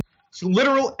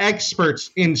literal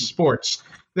experts in sports.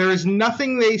 There is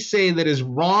nothing they say that is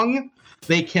wrong.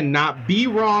 They cannot be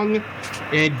wrong,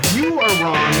 and you are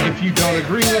wrong if you don't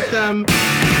agree with them.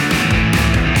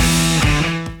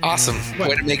 Awesome.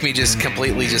 Way to make me just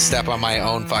completely just step on my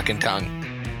own fucking tongue.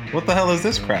 What the hell is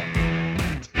this crap?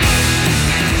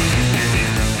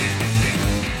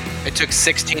 It took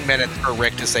 16 minutes for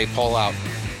Rick to say pull out.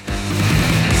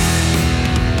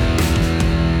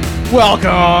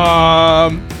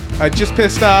 Welcome. I just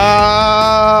pissed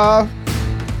off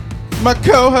my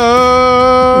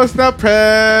co-host. Now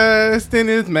Preston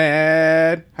is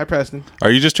mad. Hi, Preston. Are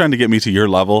you just trying to get me to your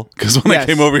level? Because when I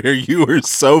came over here, you were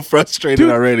so frustrated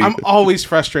already. I'm always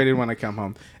frustrated when I come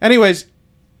home. Anyways,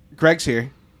 Greg's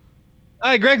here.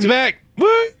 Hi, Greg's back.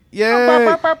 What?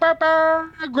 Yay.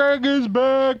 Greg is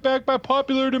back by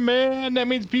popular demand. That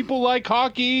means people like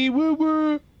hockey. Woo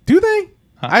woo. Do they?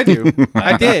 I do.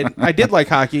 I did like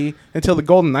hockey until the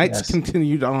Golden Knights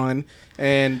continued on.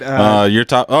 And your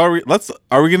top. Are we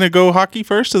gonna go hockey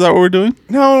first? Is that what we're doing?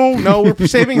 No, we're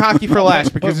saving hockey for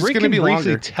last because it's going to be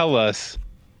longer.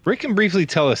 Rick can briefly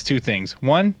tell us two things.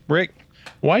 One, Rick,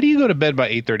 why do you go to bed by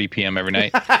 8:30 p.m. every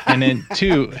night? And then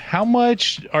two, how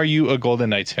much are you a Golden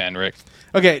Knights fan, Rick?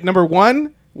 Okay, number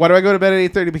one, why do I go to bed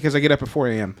at 8:30? Because I get up at 4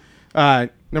 a.m.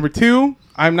 Number two,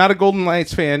 I'm not a Golden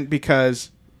Knights fan because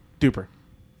Duper.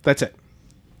 That's it.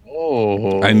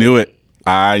 Oh, I knew it.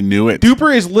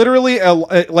 Duper is literally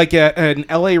an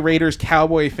LA Raiders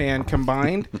Cowboy fan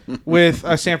combined with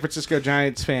a San Francisco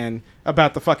Giants fan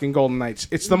about the fucking Golden Knights.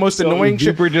 It's the most annoying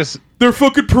shit. They're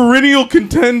fucking perennial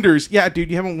contenders. Yeah, dude,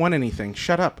 you haven't won anything.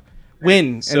 Shut up.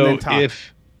 Win and then talk.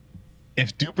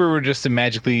 If Duper were just to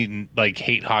magically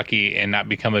hate hockey and not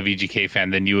become a VGK fan,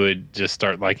 then you would just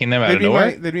start liking them out of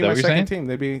nowhere. They'd be my second team.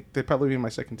 They'd probably be my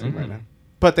second team right now.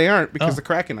 But they aren't because the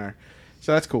Kraken are.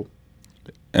 So that's cool.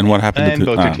 And what happened to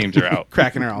both your teams are out?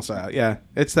 Kraken are also out. Yeah,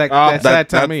 it's that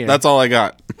time of year. That's all I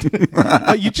got.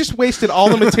 You just wasted all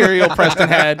the material Preston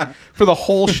had for the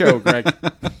whole show, Greg.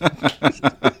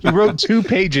 He wrote 2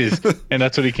 pages, and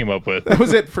that's what he came up with. That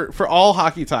was it for all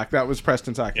hockey talk. That was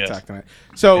Preston's hockey talk tonight.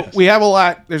 So we have a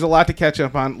lot. There's a lot to catch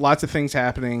up on. Lots of things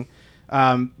happening,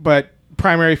 but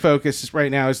primary focus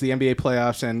right now is the NBA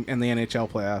playoffs and the NHL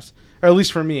playoffs, or at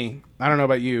least for me. I don't know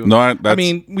about you. No, I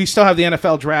mean, we still have the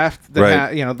NFL draft.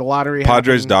 The lottery.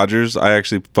 Padres, Dodgers. I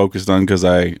actually focused on because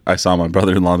I saw my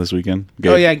brother-in-law this weekend.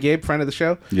 Gabe. Oh yeah, Gabe, friend of the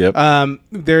show. Yep.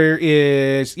 There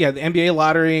is the NBA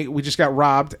lottery. We just got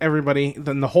robbed. Everybody,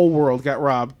 then the whole world got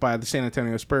robbed by the San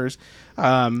Antonio Spurs.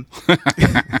 That's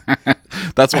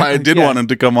why I did want him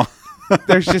to come on.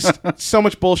 There's just so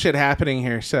much bullshit happening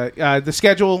here. So the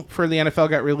schedule for the NFL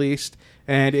got released,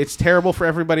 and it's terrible for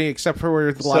everybody except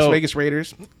for the Las Vegas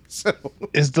Raiders. So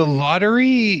is the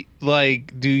lottery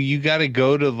do you got to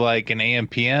go to an AM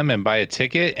PM and buy a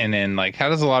ticket, and then how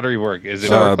does the lottery work? Is it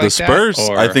work the Spurs?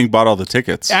 That, I think bought all the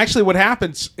tickets. Actually, what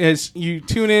happens is you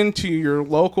tune in to your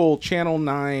local Channel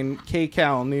 9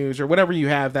 KCAL News or whatever you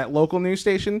have, that local news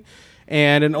station,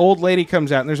 and an old lady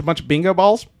comes out and there's a bunch of bingo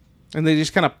balls, and they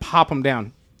just kind of pop them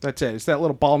down. That's it. It's that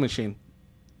little ball machine.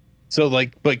 So,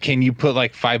 but can you put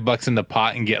 $5 in the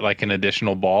pot and get an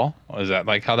additional ball? Is that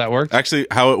how that works? Actually,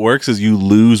 how it works is you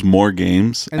lose more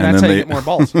games, and that's how you get more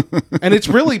balls. And it's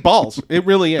really balls. It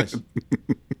really is.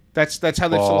 That's how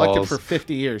they've selected for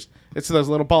 50 years. It's those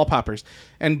little ball poppers,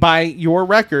 and by your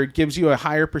record gives you a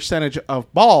higher percentage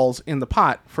of balls in the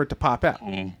pot for it to pop out.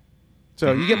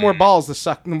 So you get more balls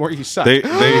the more you suck. They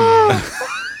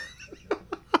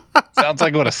Sounds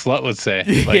like what a slut would say.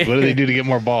 What do they do to get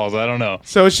more balls? I don't know.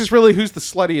 So it's just really who's the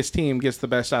sluttiest team gets the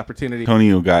best opportunity.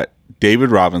 Antonio got David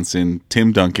Robinson,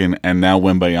 Tim Duncan, and now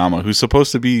Wembayama, who's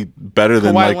supposed to be better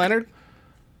than Kawhi Leonard?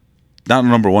 Not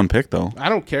number 1 pick though. I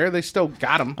don't care. They still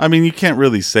got him. I mean, you can't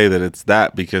really say that it's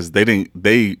that because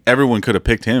everyone could have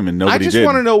picked him and nobody did. I just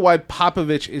want to know why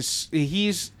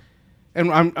Popovich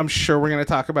and I'm sure we're going to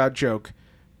talk about Joke,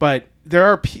 but there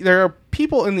are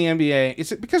people in the NBA.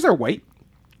 Is it because they're white?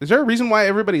 Is there a reason why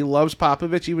everybody loves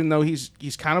Popovich, even though he's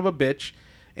kind of a bitch,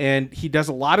 and he does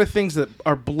a lot of things that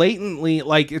are blatantly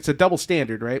it's a double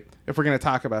standard, right? If we're going to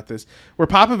talk about this, where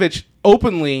Popovich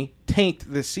openly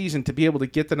tanked this season to be able to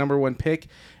get the number 1 pick,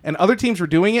 and other teams were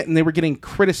doing it, and they were getting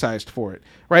criticized for it,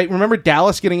 right? Remember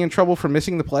Dallas getting in trouble for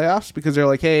missing the playoffs because they're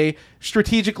like, hey,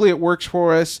 strategically it works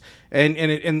for us,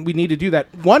 and we need to do that.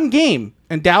 1 game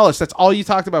in Dallas, that's all you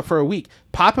talked about for a week.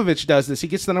 Popovich does this. He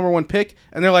gets the number 1 pick,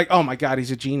 and they're like, oh my God,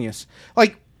 he's a genius.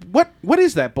 What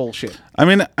is that bullshit? I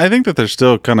mean, I think that they're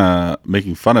still kind of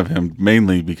making fun of him,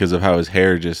 mainly because of how his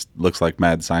hair just looks like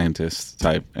mad scientist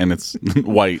type, and it's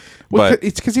white. Well, but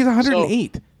it's because he's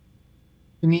 108.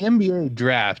 In the NBA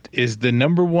draft, is the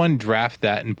number one draft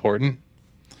that important?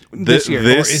 This year.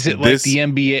 Or is it like the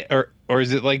NBA or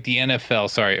is it like the NFL?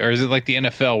 Sorry, or is it like the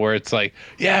NFL where it's like,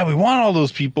 yeah, we want all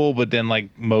those people, but then like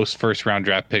most first round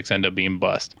draft picks end up being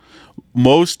bust.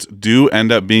 Most do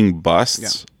end up being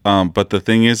busts. Yeah. But the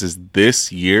thing is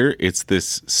this year it's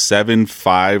this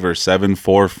 7'5" or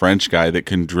 7'4" French guy that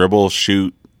can dribble,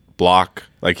 shoot, block.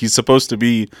 Like he's supposed to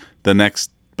be the next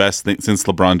best thing since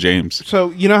LeBron James.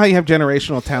 So you know how you have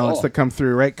generational talents that come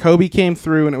through, right? Kobe came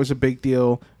through and it was a big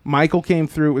deal. Michael came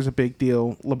through, it was a big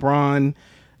deal. LeBron,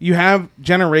 you have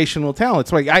generational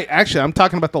talents. Like I'm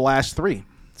talking about the last three.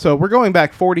 So we're going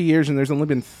back 40 years and there's only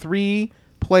been 3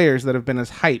 players that have been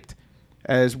as hyped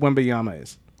as Wembanyama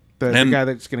is. The guy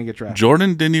that's going to get drafted.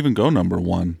 Jordan didn't even go number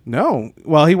 1. No.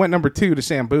 Well, he went number 2 to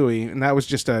Sam Bowie, and that was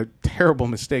just a terrible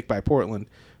mistake by Portland.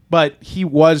 But he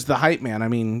was the hype man. I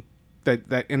mean, that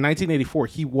in 1984,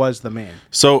 he was the man.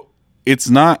 So it's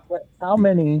not... How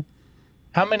many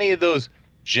of those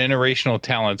generational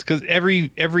talents, because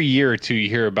every year or two you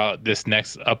hear about this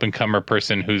next up-and-comer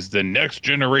person who's the next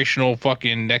generational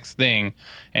fucking next thing,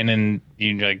 and then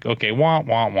you're like, okay,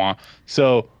 wah.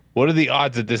 So what are the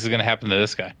odds that this is going to happen to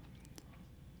this guy?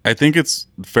 I think it's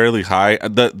fairly high.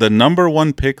 The number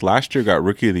 1 pick last year got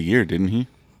Rookie of the Year, didn't he?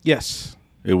 Yes.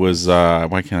 It was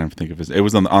why can't I think of his? It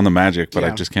was on the Magic, but I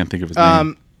just can't think of his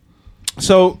name.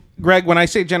 So, Greg, when I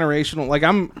say generational, like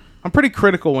I'm pretty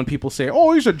critical when people say,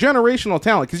 "Oh, he's a generational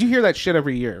talent," because you hear that shit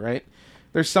every year, right?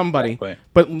 There's somebody,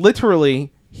 but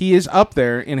literally, he is up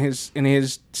there in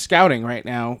his scouting right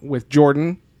now with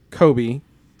Jordan, Kobe,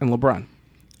 and LeBron.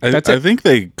 I think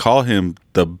they call him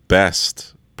the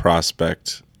best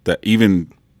prospect that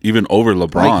even over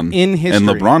LeBron, like in history, and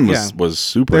LeBron was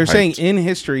super. They're hyped. saying in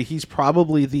history he's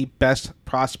probably the best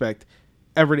prospect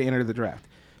ever to enter the draft.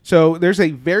 So there's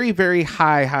a very, very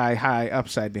high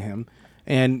upside to him,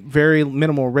 and very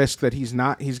minimal risk that he's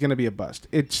going to be a bust.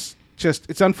 It's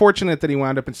unfortunate that he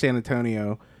wound up in San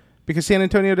Antonio because San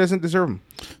Antonio doesn't deserve him.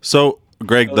 So,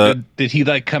 Greg, did he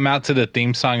like come out to the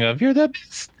theme song of "You're the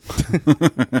Best"?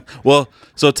 Well,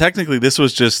 so technically this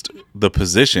was just the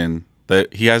position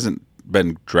that he hasn't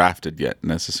been drafted yet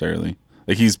necessarily.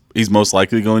 Like he's most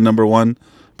likely going number 1,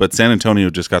 but San Antonio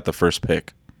just got the first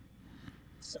pick.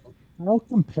 So how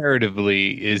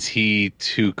comparatively is he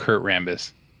to Kurt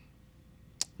Rambis?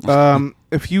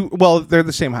 They're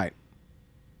the same height.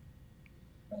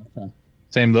 Okay.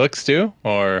 Same looks too,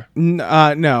 or no?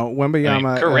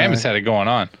 Wembanyama. Kurt Rambis had it going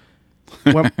on.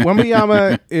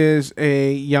 Wembanyama is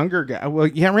a younger guy. Well,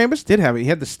 yeah, Rambis did have it. He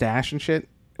had the stash and shit.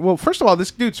 Well, first of all,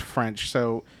 this dude's French,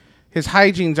 so his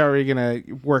hygiene's already gonna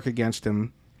work against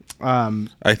him.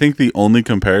 I think the only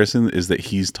comparison is that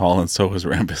he's tall and so is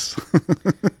Rambis.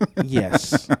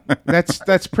 Yes,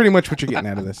 that's pretty much what you're getting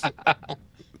out of this.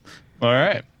 All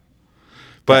right.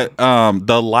 But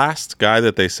the last guy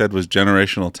that they said was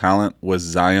generational talent was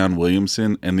Zion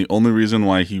Williamson, and the only reason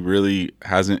why he really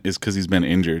hasn't is because he's been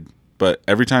injured. But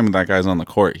every time that guy's on the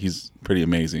court, he's pretty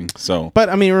amazing. So, but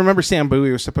I mean, remember Sam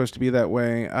Bowie was supposed to be that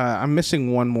way. I'm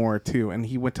missing one more too, and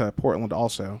he went to Portland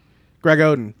also. Greg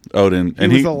Oden,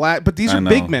 and he was but these are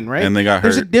big men, right? And they got hurt.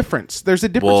 There's a difference. There's a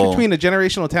difference between a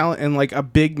generational talent and like a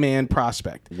big man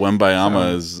prospect.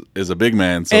 Wembanyama is a big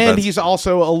man, and he's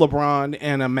also a LeBron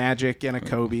and a Magic and a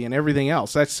Kobe and everything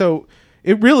else. It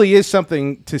really is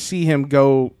something to see him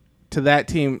go to that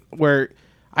team where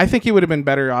I think he would have been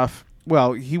better off.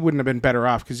 Well, he wouldn't have been better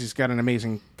off because he's got an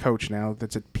amazing coach now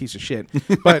that's a piece of shit.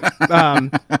 But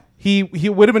he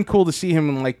would have been cool to see him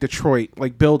in like Detroit,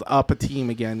 like build up a team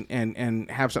again and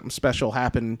have something special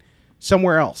happen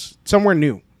somewhere else, somewhere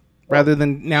new, rather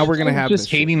than now we're going to have just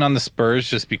hating on the Spurs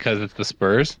just because it's the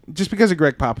Spurs. Just because of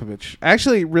Greg Popovich. I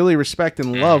actually really respect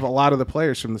and love a lot of the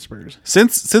players from the Spurs.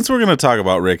 Since we're going to talk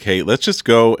about Rick hate, let's just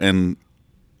go and.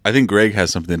 I think Greg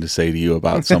has something to say to you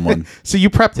about someone. So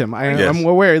you prepped him. I'm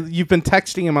aware. You've been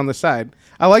texting him on the side.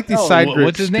 I like these side groups.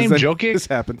 What's his name? Jokic? This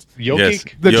happens. Jokic? Yes.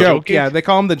 The joke. Yeah, they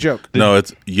call him the joke. No,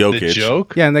 it's Jokic. The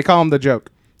joke? Yeah, and they call him the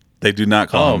joke. They do not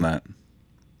call him that.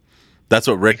 That's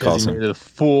what Rick calls him. He made a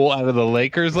fool out of the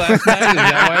Lakers last night? Is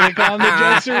that why they call him the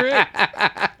Jester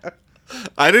Rick?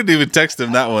 I didn't even text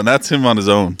him that one. That's him on his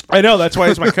own. I know. That's why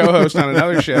he's my co-host on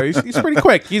another show. He's pretty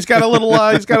quick. He's got a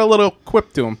little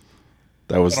quip to him.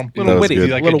 That was witty. Good.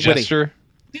 Like a jester.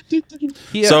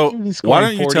 So why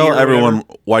don't you tell everyone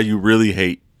why you really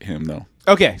hate him, though?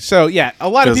 Okay, so yeah, a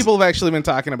lot of people have actually been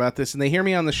talking about this, and they hear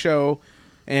me on the show,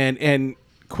 and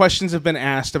questions have been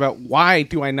asked about why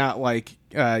do I not like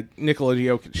Nikola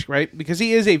Jokic, right? Because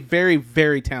he is a very,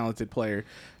 very talented player.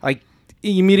 Like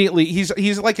immediately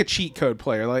he's like a cheat code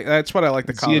player. Like that's what I like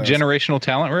to call. Is he a generational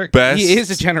talent, Rick? Best He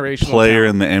is a generational player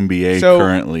talent. in the NBA So,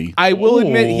 currently. I will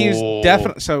admit he's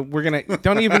definitely. So we're gonna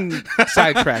don't even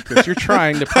sidetrack this. You're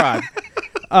trying to prod.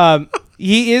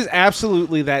 He is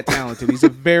absolutely that talented. He's a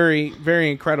very,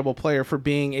 very incredible player for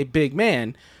being a big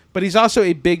man, but he's also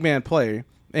a big man player.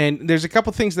 And there's a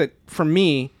couple things that, for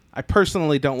me, I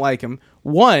personally don't like him.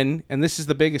 One, and this is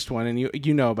the biggest one, and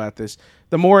you know about this,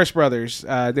 the Morris brothers.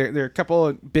 They're a couple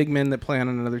of big men that play on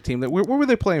another team. What were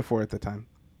they playing for at the time?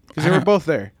 Because they were both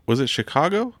there. Was it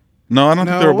Chicago? No, I don't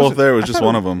think they were both there. It was just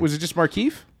one of them. Was it just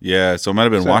Markieff? Yeah, so it might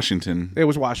have been Washington. It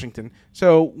was Washington.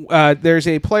 So there's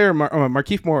a player,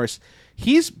 Markieff Morris.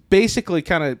 He's basically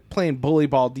kind of playing bully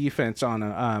ball defense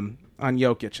on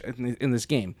Jokic in this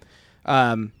game,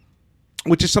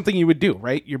 which is something you would do,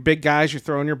 right? You're big guys, you're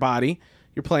throwing your body,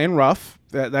 you're playing rough.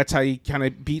 That's how you kind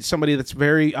of beat somebody that's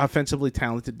very offensively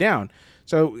talented down.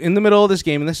 So in the middle of this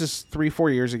game, and this is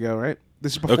 3-4 years ago, right?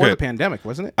 This is before the pandemic,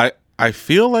 wasn't it? I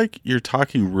feel like you're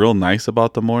talking real nice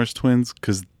about the Morris twins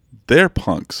because they're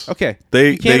punks. Okay,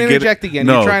 you can't interject again.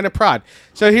 No. You're trying to prod.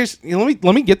 So let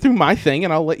me get through my thing,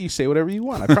 and I'll let you say whatever you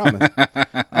want. I promise.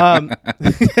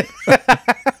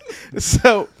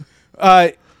 So,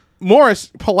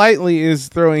 Morris politely is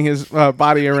throwing his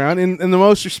body around in the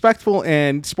most respectful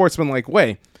and sportsmanlike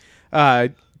way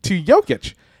to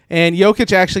Jokic, and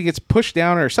Jokic actually gets pushed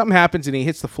down, or something happens, and he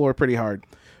hits the floor pretty hard.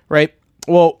 Right.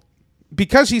 Well,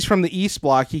 because he's from the East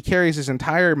Bloc, he carries his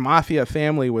entire mafia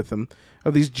family with him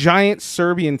of these giant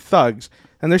Serbian thugs,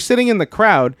 and they're sitting in the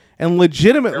crowd, and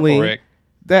legitimately, Careful, Rick.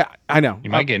 that I know You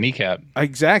might get kneecapped.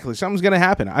 exactly something's gonna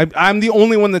happen. I'm the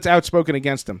only one that's outspoken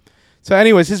against him. So,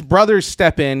 anyways, his brothers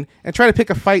step in and try to pick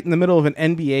a fight in the middle of an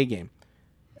NBA game,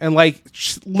 and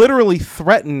literally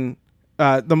threaten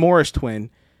the Morris twin,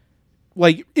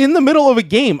 like in the middle of a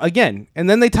game again, and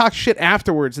then they talk shit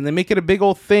afterwards, and they make it a big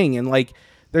old thing, and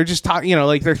they're just talking,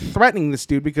 they're threatening this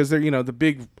dude because they're, the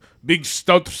big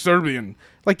stout Serbian.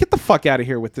 Like, get the fuck out of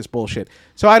here with this bullshit.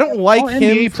 So I don't like him.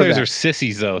 NBA for players that. are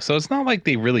sissies, though, so it's not like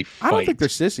they really fight. I don't think they're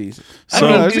sissies. I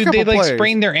mean, there's a dude, couple they players.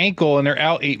 sprain their ankle and they're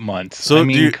out 8 months. So I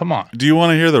mean, come on. Do you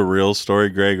want to hear the real story,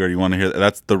 Greg, or do you want to hear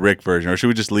that's the Rick version, or should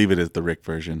we just leave it as the Rick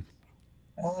version?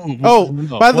 Oh,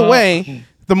 by the way,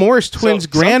 the Morris twins'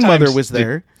 grandmother sometimes was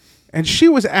there, and she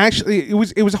was actually it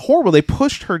was horrible. They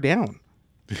pushed her down.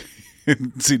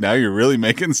 See, now you're really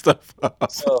making stuff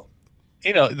up. So,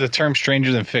 the term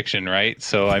stranger than fiction, right?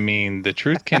 So, I mean, the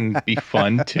truth can be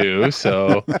fun too.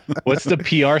 So, what's the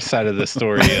PR side of the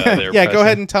story there? Yeah, go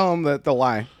ahead and tell them the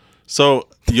lie. So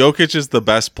Jokic is the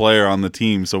best player on the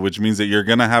team, so which means that you're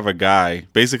gonna have a guy,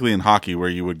 basically in hockey, where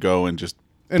you would go and just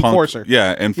Enforcer.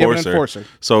 Enforcer.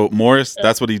 So Morris,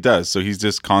 that's what he does. So he's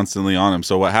just constantly on him.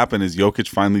 So what happened is Jokic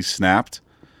finally snapped,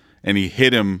 and he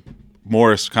hit him,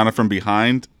 Morris, kind of from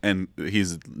behind, and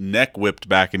his neck whipped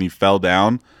back, and he fell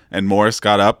down. And Morris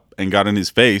got up and got in his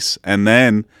face, and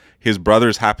then his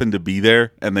brothers happened to be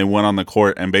there, and they went on the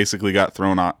court and basically got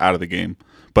thrown out of the game.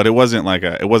 But it wasn't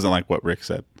like what Rick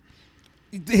said.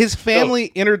 His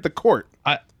family entered the court.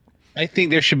 I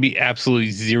think there should be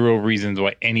absolutely zero reasons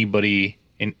why anybody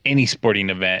in any sporting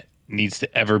event needs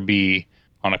to ever be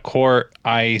on a court,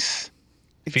 ice,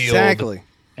 field. Exactly.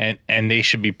 And they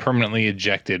should be permanently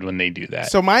ejected when they do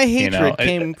that. So my hatred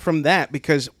came from that,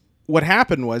 because what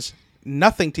happened was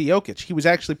nothing to Jokic. He was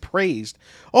actually praised.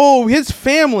 Oh, his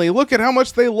family, look at how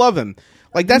much they love him.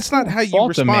 Like, that's not how you fault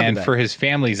respond a man to that. for his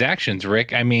family's actions,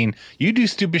 Rick. I mean, you do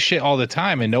stupid shit all the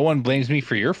time, and no one blames me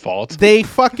for your fault. They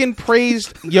fucking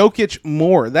praised Jokic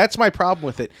more. That's my problem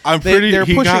with it. They're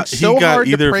pushing so hard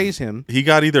to praise him. He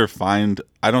got either fined.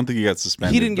 I don't think he got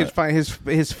suspended. He didn't get fined.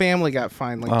 His family got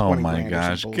fined like 20 Oh my grand or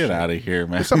gosh, some get bullshit. out of here,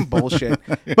 man. There's some bullshit.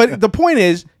 But the point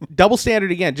is, double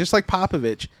standard again, just like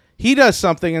Popovich. He does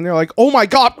something, and they're like, "Oh my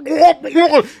god,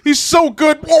 he's so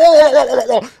good!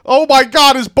 Oh my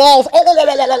god, his balls!"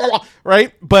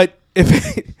 Right? But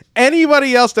if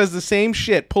anybody else does the same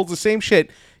shit, pulls the same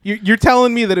shit, you're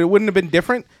telling me that it wouldn't have been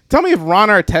different? Tell me if Ron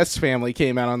Artest's family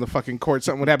came out on the fucking court,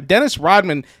 something would happen. Dennis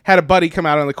Rodman had a buddy come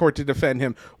out on the court to defend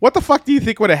him. What the fuck do you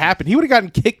think would have happened? He would have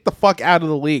gotten kicked the fuck out of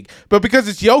the league. But because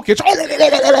it's Jokic,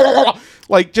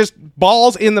 like, just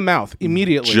balls in the mouth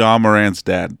immediately. Ja Morant's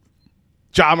dad.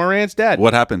 Ja Morant's dead.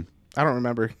 What happened? I don't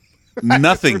remember.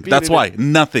 Nothing. That's why.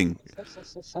 Nothing.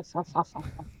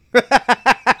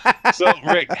 So,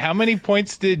 Rick, how many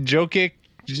points did Jokic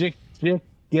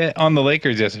get on the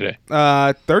Lakers yesterday?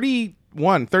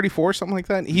 31, 34, something like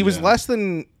that. He was less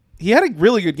than... He had a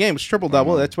really good game. It's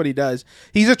triple-double. That's what he does.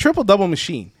 He's a triple-double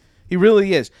machine. He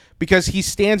really is, because he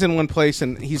stands in one place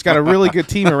and he's got a really good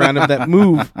team around him that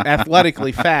move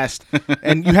athletically fast,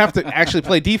 and you have to actually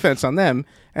play defense on them,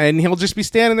 and he'll just be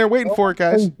standing there waiting for it,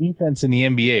 guys. Defense in the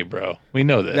NBA, bro. We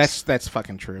know this. That's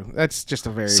fucking true. That's just a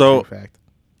very true fact.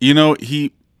 You know,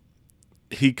 he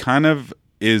kind of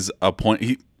is a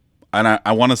point. And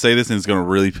I want to say this, and it's going to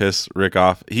really piss Rick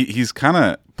off. He's kind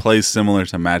of plays similar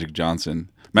to Magic Johnson.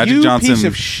 Magic Johnson piece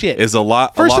of shit. is a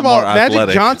lot. First of all, more athletic.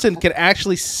 Magic Johnson could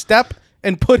actually step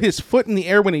and put his foot in the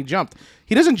air when he jumped.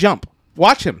 He doesn't jump.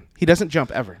 Watch him. He doesn't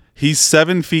jump ever. He's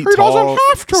 7 feet He tall. doesn't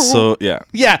have to. So yeah.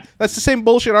 Yeah, that's the same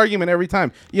bullshit argument every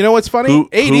time. You know what's funny?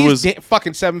 AD's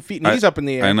fucking 7 feet and he's up in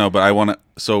the air. I know, but I want to.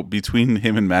 So between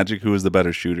him and Magic, who is the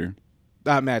better shooter?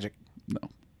 Magic. No.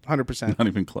 100%. Not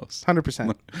even close.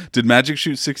 100%. Did Magic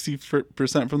shoot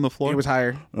 60% from the floor? It was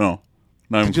higher. No.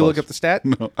 Not Did you look up the stat?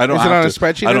 No, I don't Is have it on to. a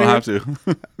spreadsheet? I don't have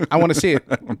to. I want to see it.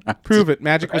 Prove it.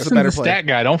 Magic was the better player. Stat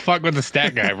guy. Don't fuck with the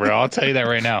stat guy, bro. I'll tell you that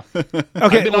right now. Okay, I've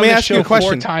been let on me this ask you a show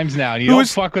question. 4 times now. And you don't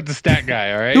fuck with the stat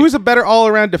guy, all right? Who is a better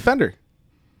all-around defender?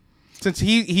 Since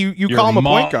you call him a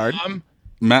point guard.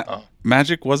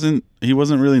 Magic wasn't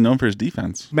really known for his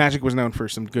defense. Magic was known for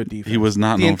some good defense. He was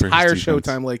not known for his defense. The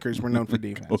entire Showtime Lakers were known for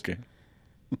defense. Okay.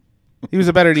 He was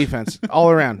a better defense all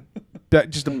around.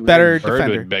 Just a better Bird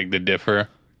defender. would beg to differ.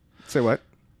 Say what?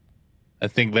 I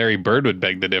think Larry Bird would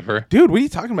beg to differ. Dude, what are you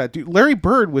talking about? Dude, Larry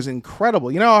Bird was incredible.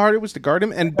 You know how hard it was to guard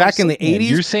him? And back in the 80s,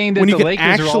 you're saying that when the you could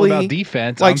Lakers are all about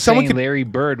defense. Like I'm someone saying could, Larry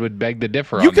Bird would beg to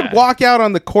differ. You could walk out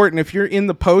on the court, and if you're in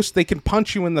the post, they can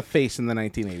punch you in the face in the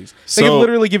 1980s. They could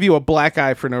literally give you a black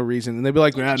eye for no reason, and they'd be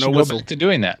like, "No whistle." Go back to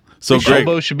doing that. So Greg,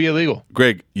 elbows should be illegal.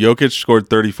 Greg, Jokic scored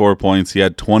 34 points. He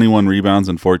had 21 rebounds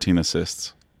and 14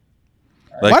 assists.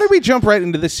 Why did we jump right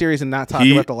into this series and not talk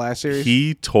about the last series?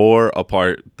 He tore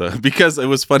apart because it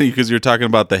was funny because you're talking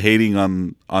about the hating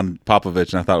on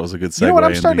Popovich, and I thought it was a good segue. You know what?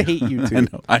 I'm starting to hate you too.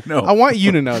 I know. I want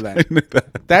you to know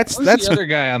that. That's the other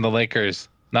guy on the Lakers,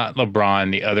 not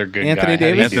LeBron, the other good Anthony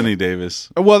guy. Davis. Anthony Davis.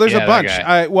 Well, there's a bunch.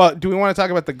 Well, do we want to talk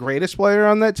about the greatest player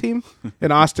on that team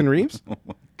in Austin Reeves?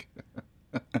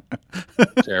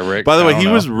 Rick, by the way, he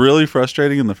was really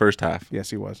frustrating in the first half. Yes,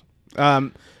 he was.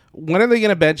 When are they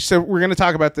going to bench? So we're going to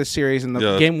talk about this series, and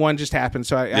the game one just happened.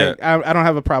 So I don't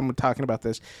have a problem with talking about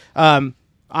this.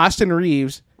 Austin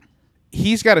Reeves,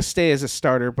 he's got to stay as a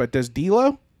starter. But does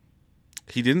D'Lo?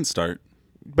 He didn't start.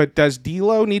 But does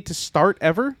D'Lo need to start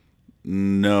ever?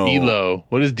 No. D'Lo.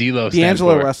 What does D'Lo stand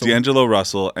D'Angelo for? Russell. D'Angelo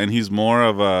Russell, and he's more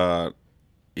of a.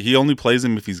 He only plays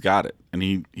him if he's got it, and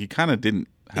he kind of didn't.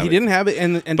 He didn't have it,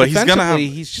 and but defensively,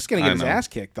 he's just going to get his ass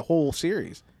kicked the whole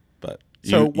series. But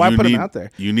so why put him out there?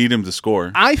 You need him to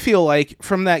score. I feel like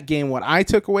from that game, what I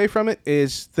took away from it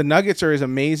is the Nuggets are as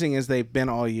amazing as they've been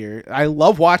all year. I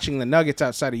love watching the Nuggets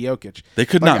outside of Jokic. They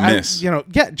could not miss.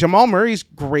 Jamal Murray's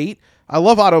great. I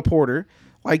love Otto Porter.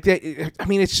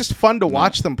 It's just fun to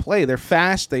watch them play. They're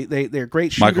fast. They're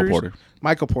great shooters.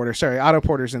 Michael Porter. Sorry, Otto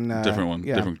Porter's in different one.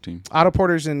 Yeah. Different team. Otto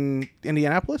Porter's in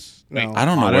Indianapolis. No, I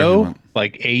don't know Otto, where he went.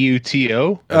 Like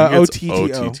AUTO.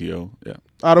 OTTO. Yeah.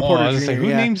 Otto Porter. Who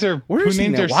names their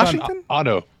Washington? son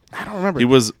Otto? I don't remember. He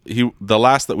was the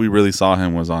last that we really saw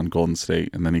him was on Golden State,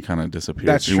 and then he kind of disappeared.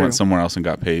 That's he true. went somewhere else and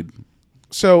got paid.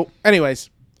 So, anyways,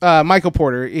 Michael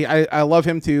Porter. I love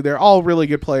him too. They're all really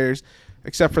good players,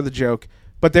 except for the joke.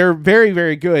 But they're very,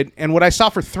 very good. And what I saw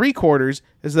for 3 quarters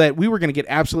is that we were going to get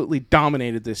absolutely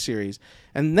dominated this series.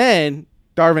 And then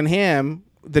Darvin Ham,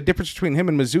 the difference between him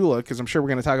and Missoula, because I'm sure we're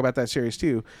going to talk about that series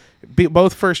too,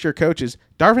 both first-year coaches,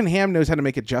 Darvin Ham knows how to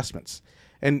make adjustments.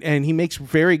 And he makes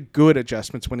very good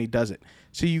adjustments when he does it.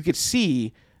 So you could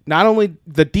see not only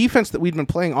the defense that we'd been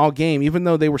playing all game, even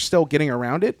though they were still getting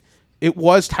around it, it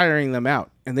was tiring them out.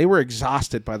 And they were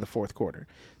exhausted by the fourth quarter.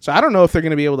 So I don't know if they're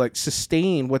going to be able to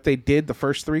sustain what they did the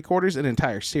first 3 quarters an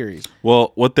entire series.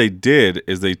 Well, what they did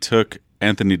is they took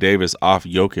Anthony Davis off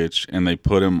Jokic and they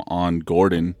put him on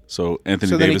Gordon, so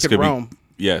Anthony Davis could roam.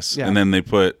 Yes, yeah. And then they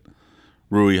put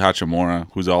Rui Hachimura,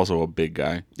 who's also a big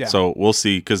guy. Yeah. So we'll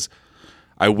see, because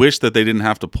I wish that they didn't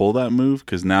have to pull that move,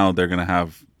 because now they're going to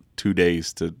have 2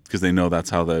 days because they know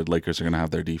that's how the Lakers are going to have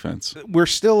their defense. We're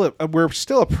still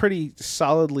a pretty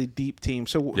solidly deep team.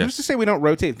 So who's to say we don't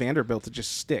rotate Vanderbilt to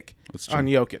just stick on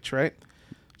Jokic, right?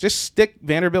 Just stick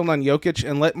Vanderbilt on Jokic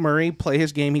and let Murray play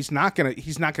his game. He's not gonna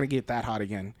get that hot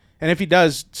again. And if he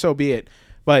does, so be it.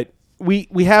 But we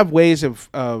have ways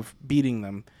of beating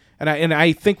them. And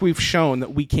I think we've shown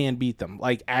that we can beat them,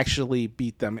 like actually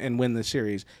beat them and win the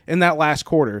series. In that last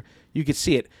quarter, you could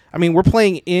see it. I mean, we're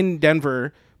playing in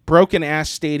Denver, broken ass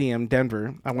stadium,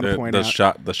 Denver. I want to point out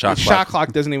the shot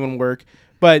clock doesn't even work.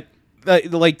 But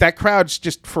like that crowd's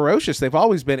just ferocious. They've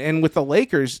always been. And with the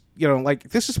Lakers, like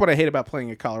this is what I hate about playing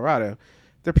in Colorado.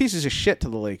 They're pieces of shit to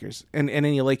the Lakers and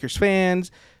any Lakers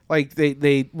fans. Like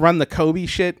they run the Kobe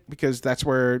shit because that's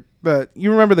where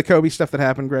you remember the Kobe stuff that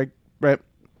happened, Greg, right?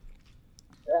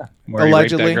 Yeah. Where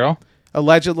allegedly, he raped that girl?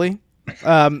 Allegedly.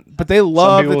 But they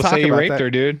love to talk about that. Her,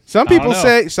 dude. Some people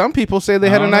say they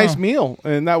had a nice meal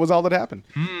and that was all that happened.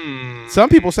 Some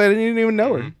people say they didn't even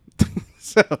know her.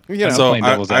 So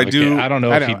I don't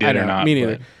know if he did or not. Me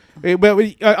neither.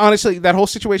 But honestly, that whole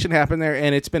situation happened there,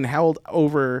 and it's been held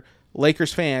over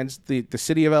Lakers fans, the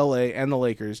city of LA, and the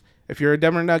Lakers. If you're a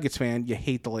Denver Nuggets fan, you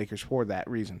hate the Lakers for that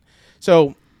reason.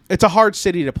 So it's a hard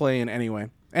city to play in anyway,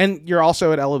 and you're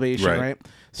also at elevation, right?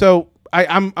 So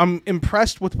I'm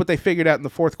impressed with what they figured out in the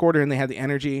fourth quarter, and they had the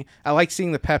energy. I like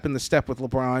seeing the pep and the step with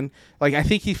LeBron. Like I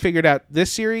think he figured out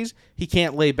this series he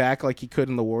can't lay back like he could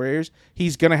in the Warriors.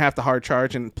 He's gonna have to hard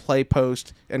charge and play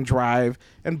post and drive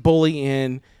and bully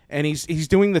in, and he's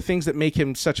doing the things that make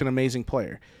him such an amazing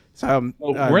player. So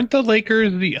weren't the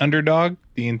Lakers the underdog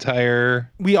the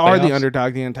entire? We are the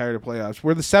underdog the entire playoffs.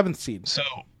 We're the 7th seed. So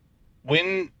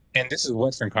and this is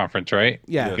Western Conference, right?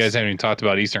 Yeah. You guys haven't even talked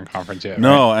about Eastern Conference yet.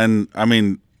 No, right? And I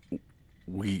mean,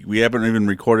 we haven't even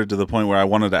recorded to the point where I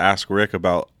wanted to ask Rick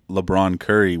about LeBron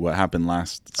Curry, what happened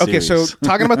last series. Okay, so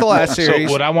talking about the last series.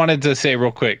 So what I wanted to say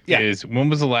real quick is when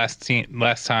was the last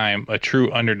time a true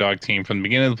underdog team from the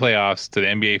beginning of the playoffs to the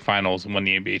NBA Finals won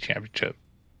the NBA championship?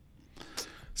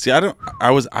 See, I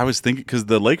was thinking because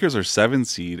the Lakers are 7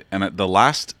 seed, and at the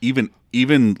last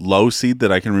even low seed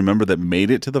that I can remember that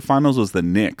made it to the finals was the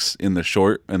Knicks in the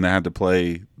short, and they had to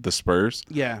play the Spurs.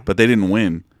 Yeah, but they didn't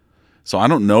win, so I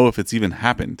don't know if it's even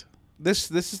happened.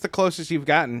 This is the closest you've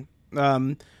gotten.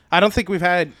 I don't think we've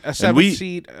had a 7th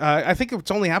seed. I think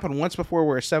it's only happened once before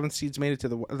where a 7th seed's made it to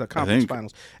the conference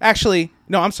finals. Actually,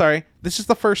 no, I'm sorry. This is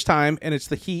the first time, and it's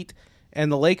the Heat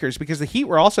and the Lakers because the Heat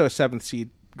were also a 7th seed,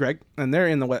 Greg, and they're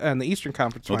in the Eastern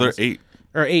Conference Finals. Well, they're 8.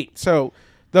 Or 8. So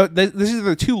these are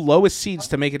the 2 lowest seeds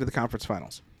to make it to the conference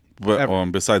finals.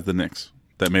 But besides the Knicks,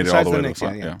 that made it all the way to the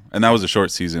finals. Yeah. And that was a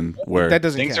short season where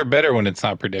things are better when it's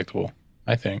not predictable,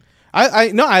 I think.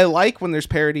 I like when there's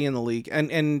parity in the league,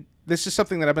 and this is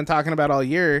something that I've been talking about all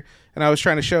year, and I was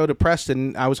trying to show to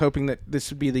Preston. I was hoping that this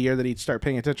would be the year that he'd start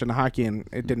paying attention to hockey, and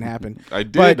it didn't happen. I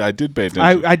did pay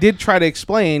attention. I did try to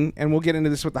explain, and we'll get into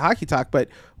this with the hockey talk, but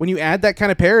when you add that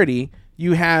kind of parity,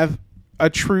 you have a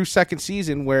true second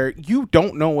season where you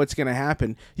don't know what's going to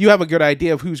happen. You have a good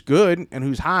idea of who's good and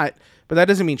who's hot, but that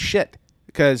doesn't mean shit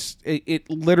because it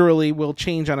literally will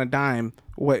change on a dime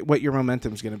what your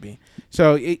momentum is going to be.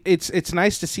 So it's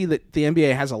nice to see that the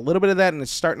NBA has a little bit of that and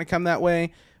it's starting to come that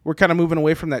way. We're kind of moving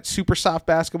away from that super soft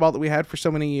basketball that we had for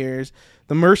so many years.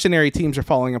 The mercenary teams are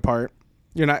falling apart.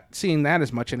 You're not seeing that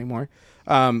as much anymore.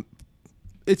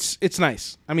 It's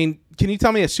nice. I mean, can you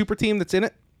tell me a super team that's in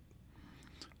it?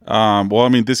 Well, I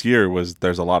mean, this year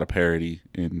there's a lot of parity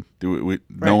in.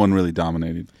 No one really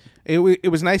dominated.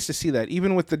 It was nice to see that,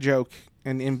 even with the joke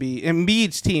and Embiid.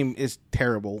 Embiid's team is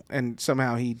terrible, and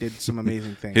somehow he did some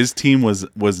amazing things. His team was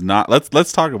not.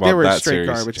 Let's talk about they were that straight series.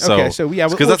 Garbage. Okay, so yeah,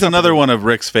 because that's another one of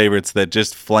Rick's favorites that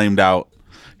just flamed out.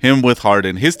 Him with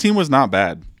Harden. His team was not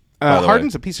bad.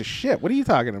 Harden's a piece of shit. What are you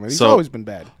talking about? He's always been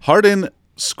bad. Harden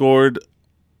scored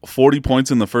 40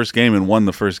 points in the first game and won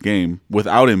the first game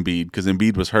without Embiid because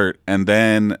Embiid was hurt, and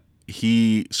then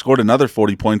he scored another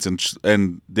 40 points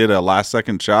and did a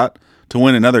last-second shot to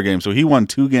win another game. So he won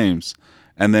 2 games,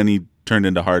 and then he turned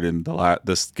into Harden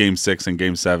this game 6 and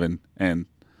game 7, and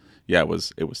yeah, it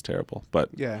was terrible. But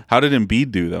yeah, how did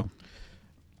Embiid do though?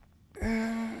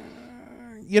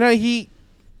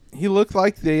 He looked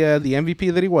like the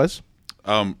MVP that he was.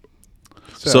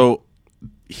 So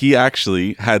he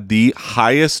actually had the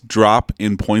highest drop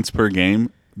in points per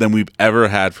game than we've ever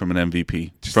had from an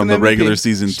MVP from the regular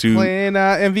season to playing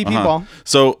MVP ball.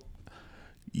 So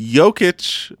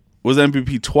Jokic was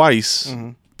MVP twice,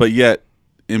 but yet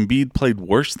Embiid played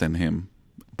worse than him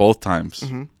both times.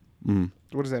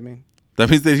 What does that mean? That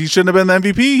means that he shouldn't have been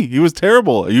the MVP. He was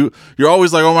terrible. You're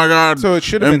always like, oh my god. So it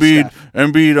should have been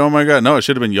Embiid. Oh my god. No, it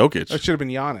should have been Jokic. It should have been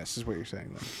Giannis, is what you're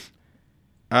saying.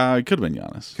 It could have been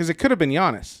Giannis. Because it could have been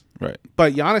Giannis, right?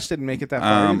 But Giannis didn't make it that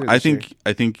far. I think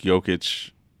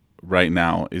Jokic right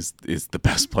now is the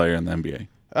best player in the NBA.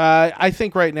 I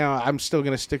think right now I'm still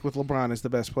going to stick with LeBron as the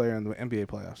best player in the NBA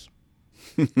playoffs.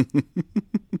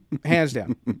 Hands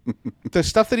down. The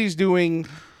stuff that he's doing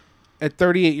at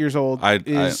 38 years old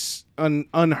is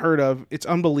unheard of. It's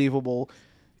unbelievable.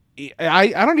 I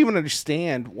don't even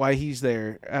understand why he's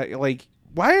there.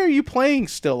 Why are you playing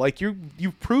still? Like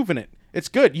you've proven it. It's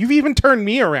good. You've even turned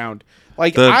me around.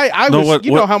 Like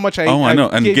know how much I. Oh, I know.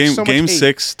 And gave so game much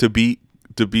hate. 6 to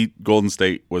beat Golden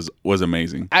State was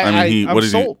amazing.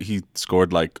 He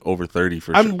scored like over 30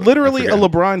 for I'm sure. literally a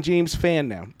LeBron James fan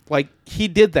now. Like he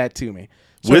did that to me.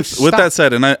 So with that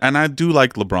said, and I do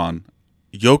like LeBron.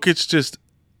 Jokic just,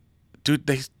 dude,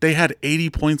 they had 80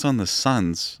 points on the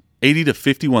Suns, 80 to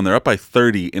 51. They're up by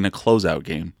 30 in a closeout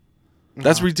game.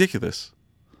 That's ridiculous.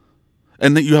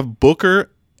 And then you have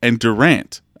Booker and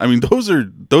Durant. I mean, those are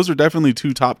definitely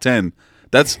 2 top 10.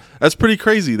 That's pretty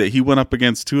crazy that he went up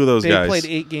against 2 of those guys. They played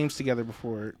 8 games together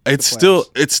before. It's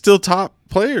still top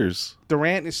players.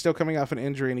 Durant is still coming off an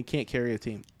injury and he can't carry a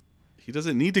team. He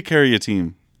doesn't need to carry a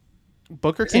team.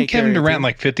 Booker can't. Isn't Kevin Durant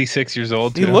like 56 years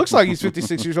old? He looks like he's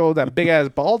 56 years old. That big ass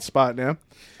bald spot now.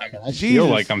 I feel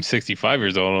like I'm 65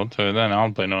 years old, so then I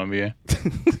don't play no NBA.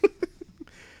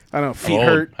 I don't know. Feet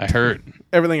hurt. I hurt.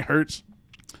 Everything hurts.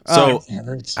 So,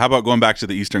 how about going back to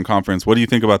the Eastern Conference? What do you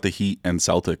think about the Heat and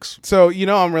Celtics? So,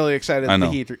 I'm really excited about the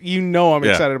Heat. I'm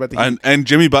excited about the Heat. And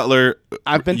Jimmy Butler,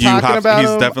 I've been talking about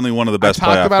him. He's definitely one of the best I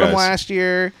playoff talked about guys. him last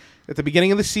year. At the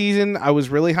beginning of the season, I was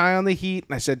really high on the Heat,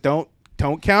 and I said, don't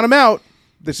count him out.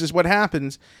 This is what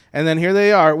happens. And then here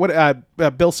they are.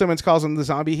 What Bill Simmons calls them the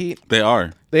zombie Heat. They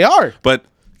are. But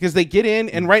because they get in,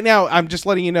 and right now, I'm just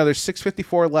letting you know, there's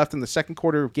 6:54 left in the second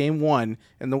quarter of Game 1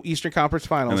 in the Eastern Conference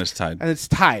Finals. And it's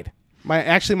tied.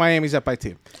 Miami's up by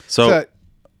 2. So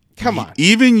come on.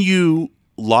 Even you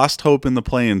lost hope in the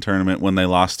play-in tournament when they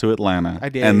lost to Atlanta. I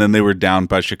did. And then they were down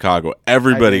by Chicago.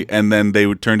 Everybody. And then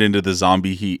they turned into the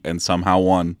zombie Heat and somehow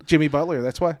won. Jimmy Butler,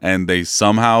 that's why. And they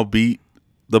somehow beat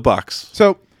the Bucks.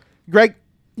 So, Greg,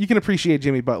 you can appreciate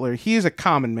Jimmy Butler. He is a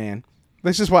common man.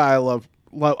 This is why I love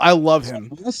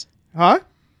him. Huh?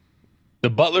 The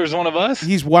Butler's one of us?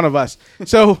 He's one of us.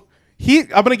 So, I'm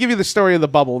going to give you the story of the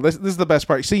bubble. This is the best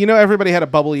part. So, everybody had a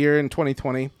bubble year in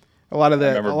 2020.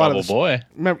 Boy.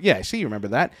 You remember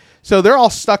that. So, they're all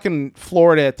stuck in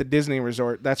Florida at the Disney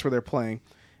Resort. That's where they're playing.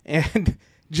 And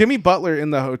Jimmy Butler in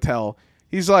the hotel,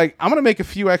 he's like, I'm going to make a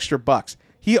few extra bucks.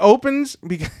 He opens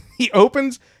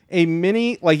a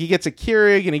mini, like he gets a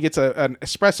Keurig and he gets an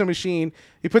espresso machine.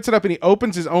 He puts it up and he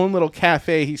opens his own little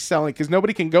cafe he's selling because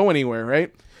nobody can go anywhere,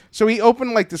 right? So he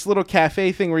opened like this little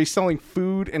cafe thing where he's selling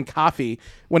food and coffee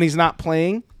when he's not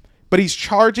playing, but he's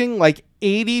charging like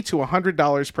 $80 to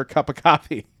 $100 per cup of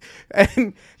coffee.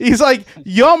 And he's like,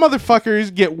 y'all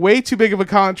motherfuckers get way too big of a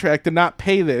contract to not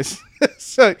pay this.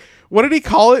 So what did he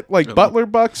call it? Like Butler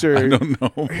Bucks, or I don't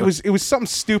know. It was something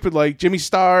stupid like Jimmy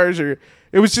Stars, or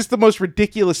it was just the most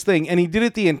ridiculous thing. And he did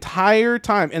it the entire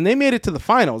time. And they made it to the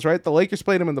finals, right? The Lakers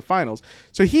played him in the finals.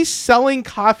 So he's selling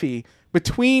coffee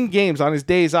between games on his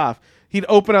days off. He'd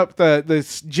open up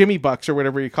the Jimmy Bucks or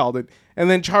whatever he called it, and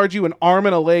then charge you an arm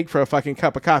and a leg for a fucking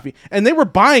cup of coffee. And they were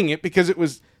buying it because it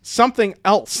was something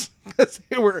else. Because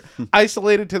they were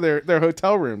isolated to their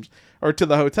hotel rooms or to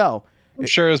the hotel. I'm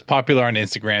sure it was popular on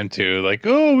Instagram too. Like,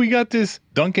 oh, we got this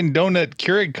Dunkin' Donut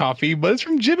Keurig coffee, but it's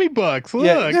from Jimmy Bucks. Look,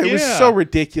 it was so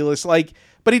ridiculous. Like,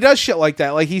 but he does shit like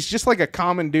that. Like, he's just like a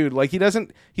common dude. Like, he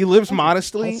lives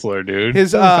modestly. Hustler, dude.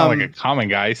 His doesn't sound like a common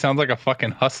guy. He sounds like a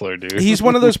fucking hustler, dude. He's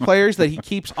one of those players that he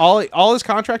keeps all his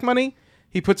contract money.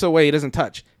 He puts away. He doesn't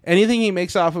touch anything he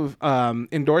makes off of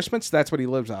endorsements. That's what he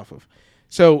lives off of.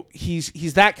 So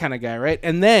he's that kind of guy, right?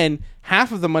 And then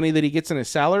half of the money that he gets in his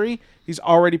salary, he's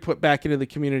already put back into the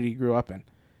community he grew up in.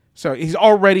 So he's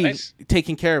already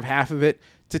taking care of half of it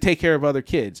to take care of other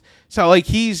kids. So like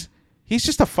he's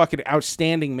just a fucking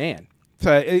outstanding man.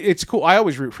 So it's cool. I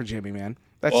always root for Jimmy, man.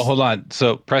 Well, hold on.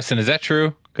 So Preston, is that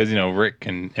true? Because Rick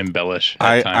can embellish.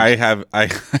 I have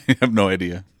no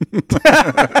idea.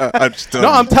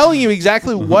 I'm telling you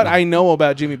exactly what I know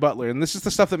about Jimmy Butler, and this is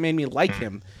the stuff that made me like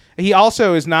him. He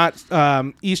also is not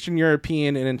Eastern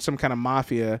European and in some kind of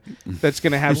mafia that's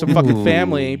going to have some fucking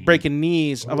family breaking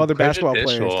knees of other basketball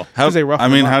players. How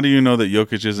do you know that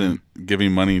Jokic isn't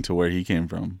giving money to where he came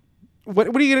from? What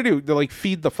are you going to do? To like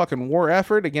feed the fucking war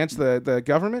effort against the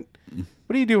government?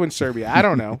 What do you do in Serbia? I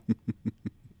don't know.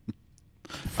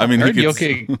 I mean, I heard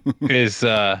Jokic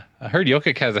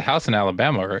has a house in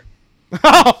Alabama, right?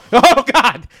 Oh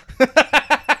God.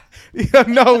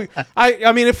 No,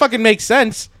 I mean, it fucking makes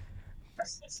sense.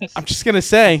 I'm just gonna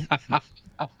say.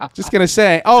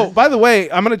 Oh, by the way,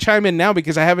 I'm gonna chime in now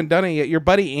because I haven't done it yet. Your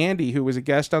buddy Andy, who was a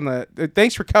guest on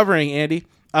thanks for covering, Andy.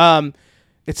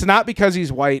 It's not because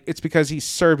he's white; it's because he's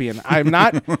Serbian. I'm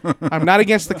not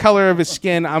against the color of his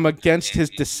skin. I'm against his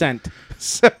descent.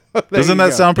 So, doesn't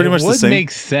that sound pretty much the same? It would make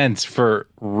sense for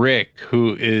Rick,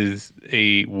 who is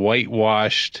a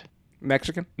whitewashed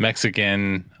Mexican.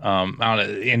 I don't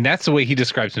know, and that's the way he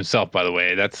describes himself, by the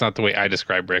way. That's not the way I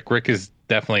describe Rick. Rick has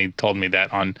definitely told me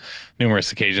that on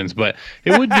numerous occasions, but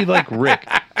it would be like Rick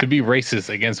to be racist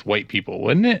against white people,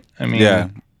 wouldn't it? I mean, Yeah.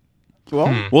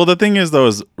 Well, the thing is, though,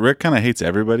 is Rick kind of hates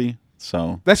everybody.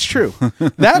 So That's true.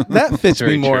 That fits me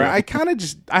Very more. true.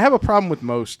 I have a problem with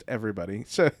most everybody,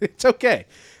 so it's okay.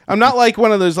 I'm not like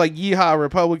one of those like yeehaw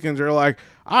Republicans who are like,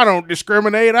 I don't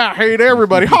discriminate. I hate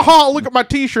everybody. Ha ha! Look at my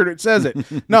T-shirt. It says it.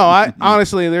 No, I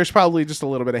honestly, there's probably just a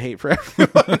little bit of hate for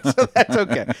everyone, so that's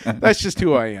okay. That's just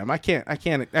who I am. I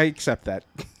accept that.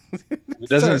 it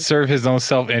doesn't serve his own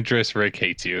self-interest. Rick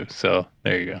hates you. So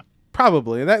there you go.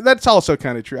 Probably. That's also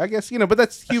kind of true. I guess, but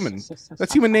that's human.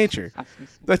 That's human nature.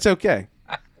 That's okay.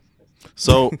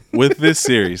 So with this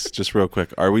series, just real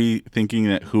quick, are we thinking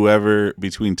that whoever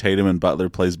between Tatum and Butler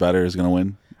plays better is going to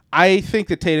win? I think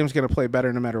that Tatum's going to play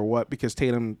better no matter what because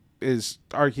Tatum is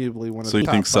arguably one of So the you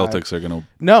top think five. Celtics are going to?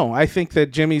 No, I think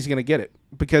that Jimmy's going to get it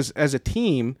because as a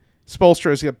team,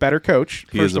 Spoelstra is a better coach.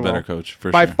 He is a first of better all. coach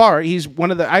for By sure. far. He's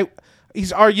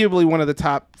he's arguably one of the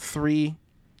top 2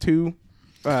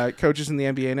 coaches in the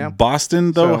NBA now.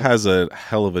 Boston though So- has a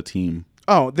hell of a team.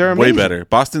 Oh, they're amazing. Way better.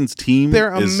 Boston's team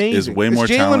They're is amazing. way It's more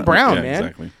Jaylen talented. Brown, Yeah, man.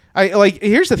 Exactly.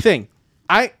 Here's the thing.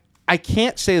 I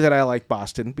can't say that I like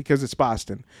Boston because it's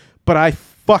Boston, but I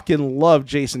fucking love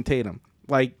Jason Tatum.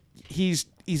 Like he's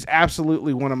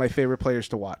absolutely one of my favorite players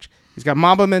to watch. He's got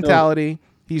Mamba mentality.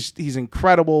 He's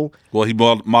incredible. Well, he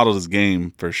modeled his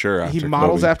game for sure. After He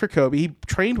models Kobe. after Kobe. He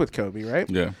trained with Kobe, right?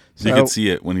 Yeah, So- you can see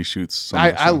it when he shoots. Some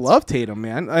of those I shots. love Tatum,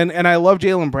 man, and I love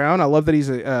Jaylen Brown. I love that he's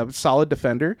a solid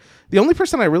defender. The only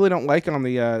person I really don't like on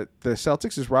the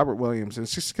Celtics is Robert Williams, and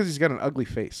it's just because he's got an ugly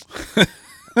face.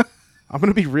 I'm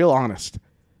gonna be real honest.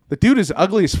 The dude is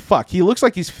ugly as fuck. He looks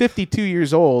like he's 52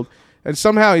 years old, and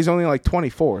somehow he's only like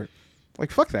 24.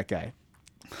 Like fuck that guy.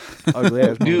 Ugly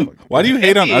ass Dude, motherfucker. Why do you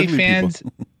hate on NBA ugly fans?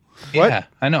 people? What? Yeah,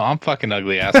 I know. I'm fucking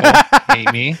ugly, asshole. Hate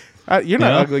me. You're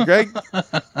not No? ugly, Greg.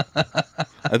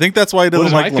 I think that's why he doesn't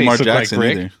What like does my Lamar face look like, Jackson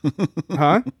Rick? either.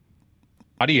 Huh?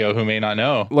 Audio, who may not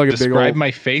know. Like a big Describe old-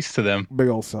 my face to them. Big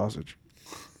old sausage.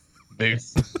 Big.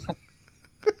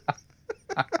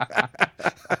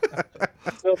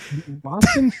 So,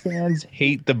 Boston fans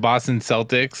hate the Boston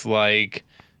Celtics like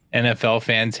NFL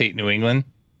fans hate New England.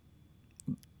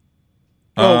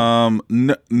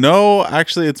 No,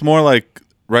 actually, it's more like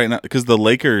right now because the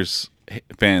Lakers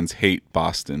fans hate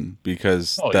Boston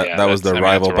because Oh, that yeah, was their that's- I mean,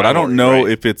 rival. that's a But I don't know rivalry,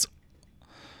 right? if it's.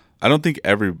 I don't think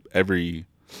every.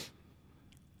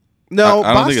 No, I don't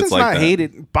think Boston's it's like not that.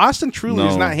 hated. Boston truly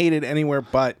is No. not hated anywhere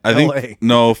but I LA. think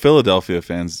no Philadelphia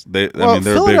fans. I mean, they're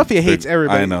Philadelphia big, hates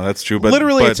everybody. I know that's true, but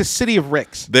Literally, but it's a city of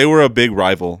Ricks. they were a big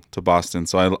rival to Boston,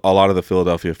 so a lot of the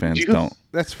Philadelphia fans You- don't.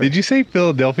 That's fair. Did you say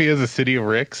Philadelphia is a city of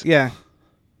Ricks? Yeah.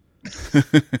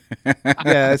 Yeah,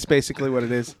 that's basically what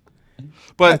it is.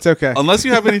 But That's okay. Unless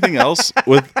you have anything else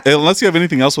with the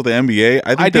NBA, I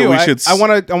think I that do. we should. I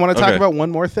want to talk Okay. about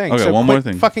one more thing. Okay, so one more quit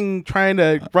thing. Fucking trying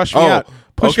to rush me Oh, out,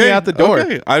 push me okay, out the door.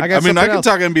 okay. I got mean, I something can else.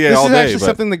 talk NBA this all is day, actually but-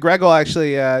 something that Greg will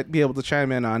actually be able to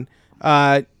chime in on.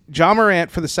 Ja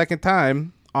Morant, for the second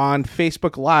time on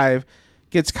Facebook Live,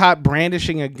 gets caught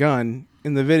brandishing a gun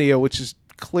in the video, which is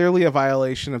clearly a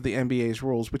violation of the NBA's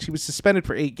rules, which he was suspended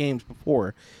for 8 games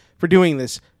before for doing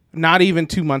this not even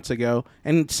 2 months ago,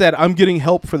 and said, I'm getting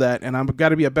help for that, and I've got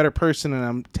to be a better person, and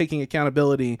I'm taking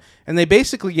accountability. And they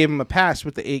basically gave him a pass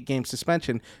with the 8-game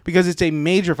suspension because it's a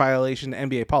major violation of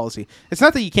NBA policy. It's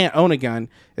not that you can't own a gun.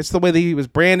 It's the way that he was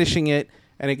brandishing it,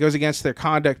 and it goes against their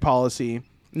conduct policy.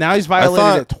 Now he's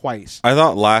violated it twice. I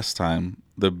thought last time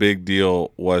the big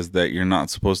deal was that you're not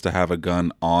supposed to have a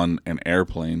gun on an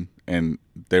airplane, and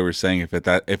they were saying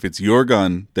if it's your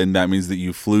gun, then that means that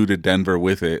you flew to Denver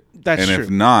with it. That's and true. if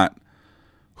not,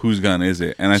 whose gun is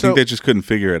it? And I So- think they just couldn't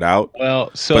figure it out.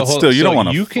 Well, so But still, you don't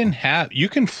wanna You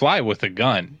can fly with a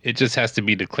gun. It just has to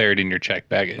be declared in your checked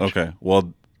baggage. Okay,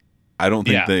 well, I don't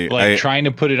think Trying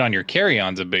to put it on your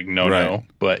carry-on's a big no-no. Right.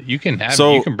 But you can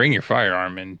So- bring your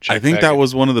firearm and check I think that baggage.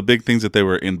 was one of the big things that they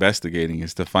were investigating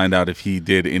is to find out if he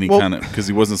did any kind of because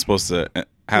he wasn't supposed to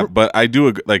have. But I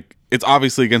do like it's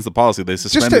obviously against the policy. They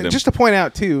suspended him. Just to point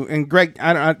out too, and Greg,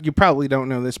 you probably don't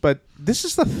know this, but this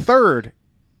is the third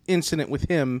incident with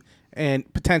him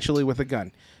and potentially with a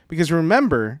gun. Because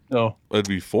remember, It'd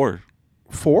be 4.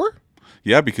 4?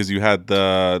 Yeah, because you had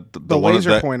the one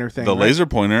laser that- pointer thing, the right? laser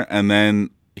pointer, and then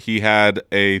he had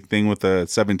a thing with a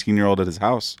 17-year-old at his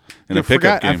house in a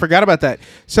pickup game. I forgot about that.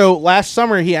 So last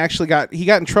summer he actually got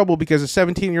in trouble because a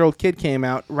 17-year-old kid came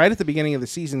out right at the beginning of the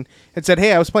season and said,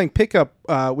 "Hey, I was playing pickup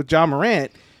with Ja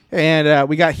Morant, and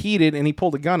we got heated, and he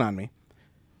pulled a gun on me."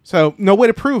 So no way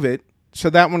to prove it, so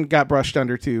that one got brushed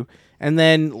under too. And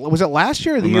then was it last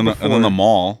year or the year before? And then the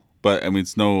mall. But I mean,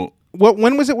 it's no.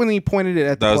 When was it when he pointed it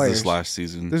at the players? That was this last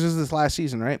season. This is this last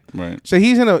season, right? Right. So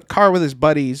he's in a car with his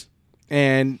buddies,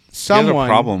 and someone he had a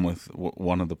problem with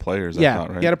one of the players. Yeah, I thought,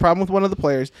 right? He had a problem with one of the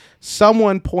players.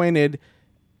 Someone pointed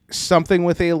something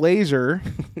with a laser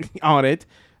on it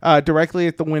directly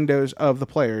at the windows of the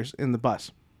players in the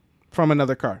bus from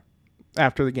another car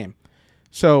after the game.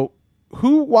 So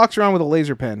who walks around with a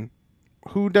laser pen?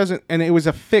 Who doesn't? And it was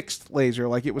a fixed laser,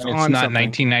 like it was It's on not something.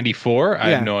 1994. I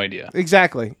have no idea.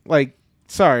 Exactly. Like,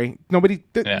 sorry, nobody.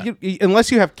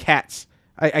 Unless you have cats,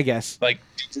 I guess. Like,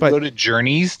 go to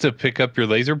Journeys to pick up your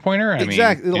laser pointer.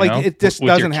 Exactly. I mean, like it just with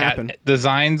doesn't your cat happen.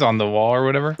 Designs on the wall or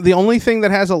whatever. The only thing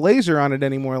that has a laser on it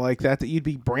anymore like that you'd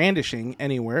be brandishing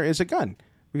anywhere is a gun,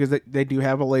 because they do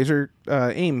have a laser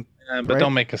aim. But right?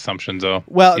 don't make assumptions, though.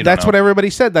 Well, that's what everybody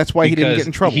said. That's why he didn't get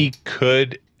in trouble. He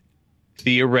could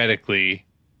theoretically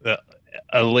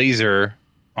a laser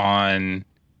on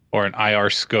or an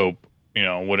IR scope,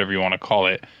 whatever you want to call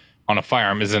it, on a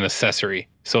firearm is an accessory.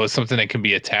 So it's something that can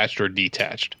be attached or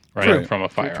detached, right, from a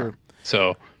firearm. True.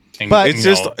 So, but it's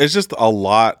just a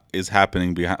lot is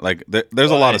happening behind. Like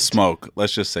there's a lot of smoke.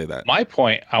 Let's just say that. My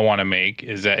point I want to make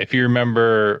is that if you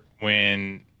remember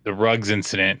when the Ruggs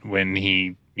incident, when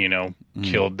he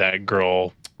killed that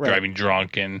girl driving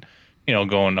drunk and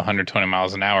going 120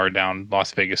 miles an hour down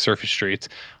Las Vegas surface streets.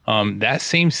 That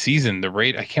same season,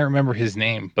 I can't remember his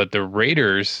name, but the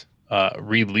Raiders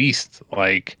released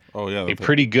a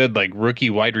pretty good like rookie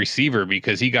wide receiver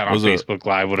because he got on Facebook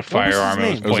Live with a firearm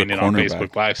and was pointing it on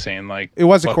Facebook Live saying like it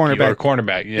was a cornerback.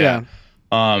 Cornerback, yeah.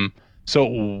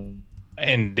 So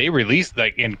and they released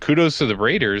and kudos to the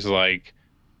Raiders, like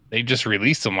they just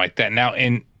released him like that now.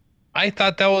 And I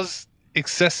thought that was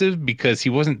excessive because he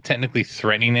wasn't technically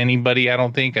threatening anybody. I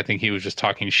think he was just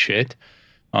talking shit.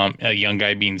 A young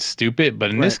guy being stupid, but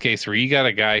in this case where you got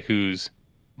a guy who's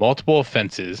multiple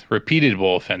offenses,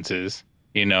 repeatable offenses,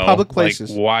 public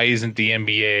places. Like why isn't the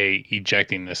NBA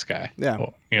ejecting this guy? Yeah,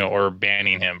 or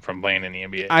banning him from playing in the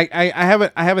NBA?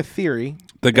 I have a theory.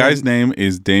 The guy's name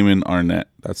is Damon Arnett.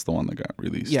 That's the one that got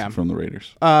released from the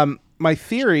Raiders. My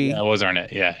theory. Yeah, it was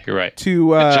Arnett. Yeah, you're right.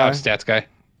 Good job, stats guy.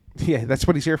 Yeah, that's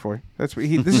what he's here for. This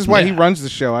is why he runs the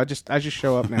show. I just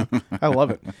show up now. I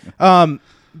love it.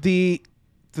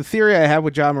 The theory I have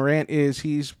with Ja Morant is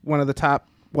he's one of the top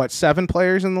 7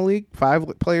 players in the league,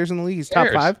 5 players in the league. He's top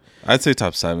 5. I'd say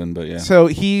top 7, but yeah. So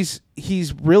he's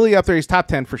really up there. He's top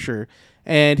 10 for sure,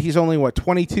 and he's only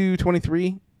 22,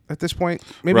 23 at this point,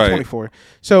 maybe 24.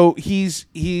 So he's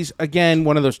again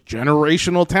one of those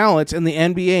generational talents, and the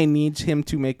NBA needs him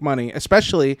to make money,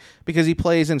 especially because he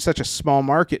plays in such a small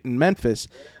market in Memphis.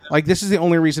 Like this is the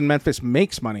only reason Memphis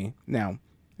makes money now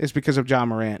is because of Ja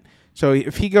Morant. So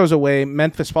if he goes away,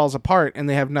 Memphis falls apart, and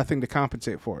they have nothing to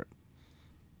compensate for it.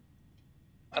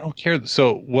 I don't care.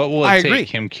 So what will it take?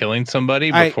 Him killing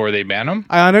somebody before they ban him?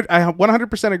 I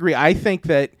 100% agree. I think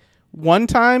that one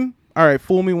time, all right,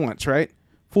 fool me once, right?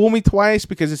 Fool me twice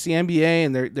because it's the NBA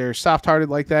and they're soft-hearted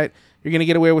like that. You're going to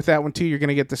get away with that one too. You're going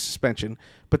to get the suspension.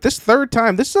 But this third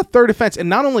time, this is a third offense. And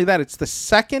not only that, it's the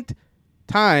second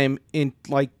time in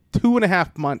like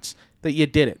 2.5 months that you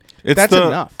did it. That's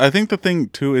enough. I think the thing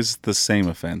too is the same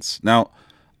offense. Now,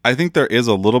 I think there is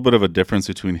a little bit of a difference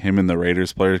between him and the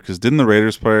Raiders player because didn't the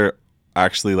Raiders player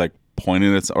actually like point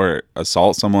at or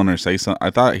assault someone or say something? I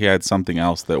thought he had something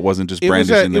else that wasn't just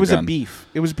brandishing the gun. It was a beef.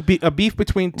 It was a beef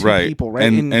between two people,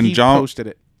 right? And he John posted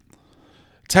it.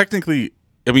 Technically,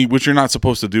 I mean, which you're not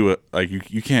supposed to do it. Like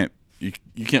you can't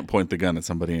point the gun at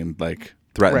somebody and like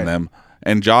threaten them.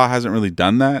 And Ja hasn't really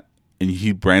done that, and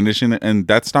he brandishing it, and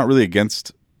that's not really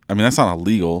against. I mean, that's not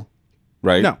illegal,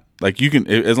 right? No. Like you can,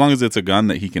 as long as it's a gun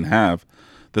that he can have.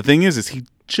 The thing is he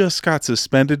just got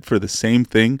suspended for the same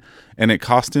thing, and it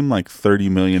cost him like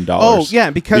 $30 million. Oh yeah,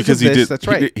 because of this. That's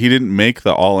right. He didn't make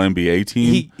the All NBA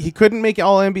team. He couldn't make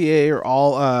All NBA or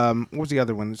All. What was the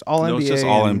other one? It's All NBA. It's just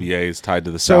All NBA is tied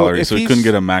to the salary, so he couldn't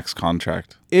get a max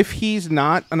contract. If he's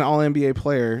not an All NBA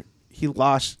player, he would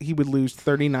lose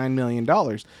 $39 million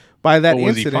by that incident.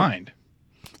 Was he fined?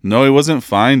 No, he wasn't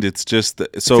fined. It's just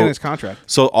it's in his contract.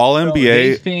 So All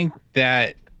NBA.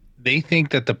 They think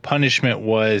that the punishment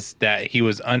was that he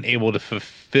was unable to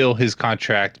fulfill his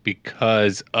contract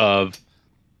because of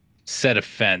said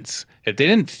offense. If they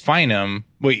didn't fine him,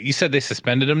 wait, you said they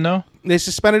suspended him though? They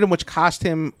suspended him, which cost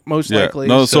him most likely.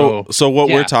 No, so what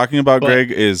we're talking about,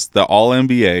 Greg, is the All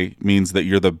NBA means that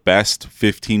you're the best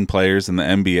 15 players in the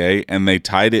NBA, and they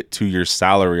tied it to your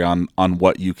salary on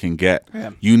what you can get.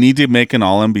 Yeah. You need to make an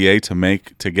All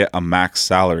NBA to get a max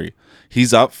salary.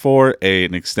 He's up for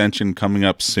an extension coming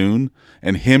up soon,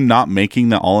 and him not making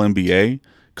the All-NBA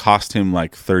cost him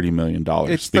like $30 million.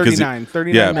 It's 39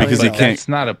 yeah, million because he dollars. can't. It's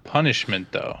not a punishment,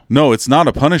 though. No, it's not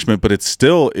a punishment, but it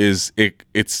still is.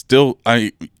 It's still.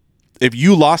 If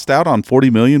you lost out on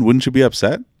 $40 million, wouldn't you be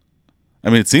upset? I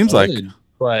mean, it seems like.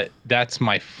 But that's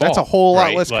my fault. That's a whole lot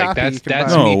right? less like, copy.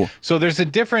 That's buy. me. No. So there's a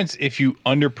difference if you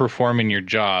underperform in your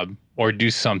job or do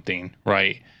something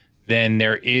right. Then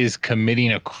there is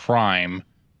committing a crime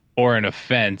or an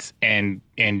offense and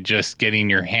just getting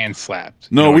your hand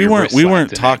slapped. No, we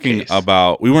weren't talking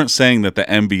about. We weren't saying that the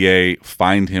NBA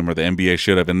fined him or the NBA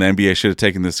should have, and the NBA should have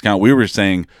taken this account. We were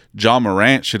saying John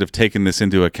Morant should have taken this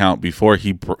into account before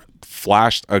he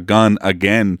flashed a gun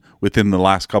again within the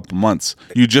last couple months.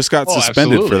 You just got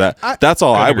suspended absolutely. for that. That's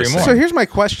all I was saying. So here's my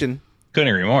question.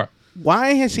 Couldn't agree more.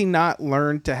 Why has he not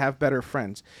learned to have better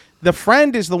friends? The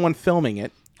friend is the one filming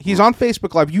it. He's on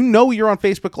Facebook Live. You know you're on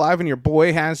Facebook Live and your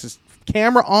boy has his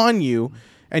camera on you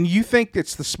and you think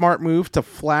it's the smart move to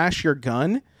flash your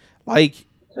gun? Like,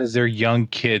 because they're young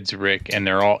kids, Rick, and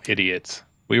they're all idiots.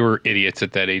 We were idiots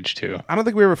at that age too. I don't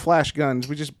think we ever flashed guns.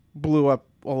 We just blew up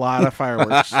a lot of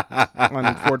fireworks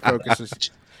on Ford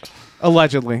Focuses.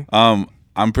 Allegedly. I'm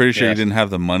pretty sure Yes. he didn't have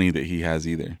the money that he has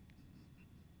either.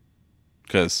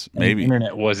 Because maybe the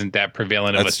internet wasn't that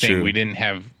prevalent of That's a thing. true. We didn't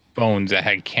have phones that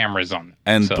had cameras on them.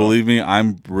 And So- believe me,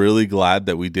 I'm really glad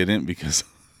that we didn't, because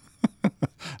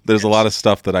there's a lot of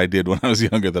stuff that I did when I was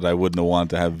younger that I wouldn't have wanted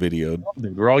to have videoed.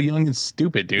 Dude, we're all young and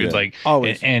stupid, dude. Yeah. Like,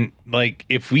 Always. and like,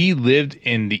 if we lived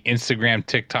in the Instagram,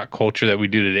 TikTok culture that we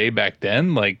do today back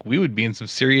then, like, we would be in some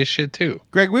serious shit too.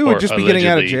 Greg, we would Or just be getting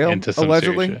out of allegedly jail. into some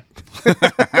Allegedly. serious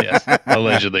shit. Yes,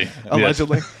 allegedly.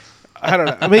 Allegedly. I don't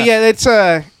know. I mean, yeah, it's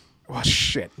well,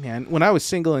 shit, man. When I was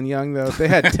single and young, though, if they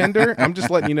had Tinder, I'm just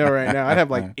letting you know right now, I'd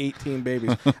have like 18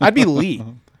 babies. I'd be Lee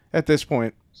at this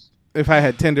point if I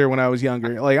had Tinder when I was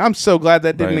younger. Like, I'm so glad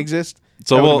that didn't Right. exist.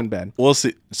 So that would have been bad. we'll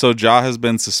see. So Ja has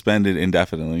been suspended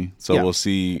indefinitely. So Yeah. we'll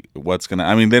see what's gonna.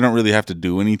 I mean, they don't really have to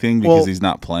do anything because Well, he's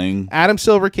not playing. Adam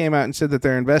Silver came out and said that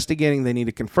they're investigating. They need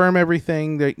to confirm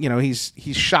everything. That he's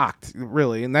shocked,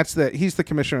 really, and he's the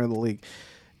commissioner of the league.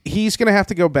 He's going to have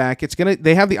to go back.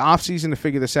 They have the offseason to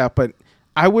figure this out, but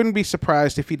I wouldn't be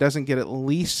surprised if he doesn't get at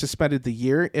least suspended the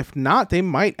year. If not, they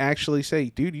might actually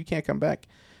say, dude, you can't come back.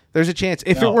 There's a chance.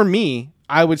 If it were me,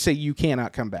 I would say you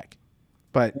cannot come back.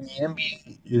 But In the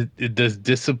NBA, does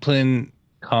discipline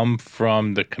come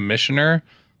from the commissioner?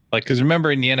 Like, because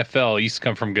remember in the NFL, it used to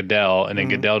come from Goodell, and then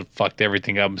Goodell fucked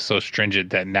everything up so stringent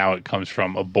that now it comes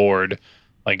from a board.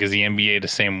 Like, is the NBA the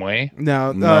same way? No,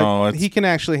 it's- he can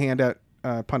actually hand out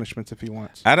punishments if he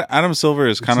wants. Adam Silver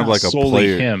is kind of not like a solely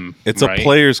player. him, It's right? a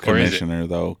players Or is it? commissioner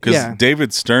though, because Yeah.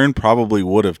 David Stern probably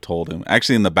would have told him.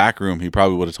 Actually, in the back room, he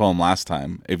probably would have told him last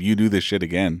time, if you do this shit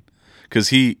again. Because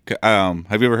he,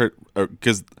 have you ever heard?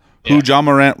 Because who John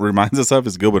Morant reminds us of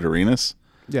is Gilbert Arenas.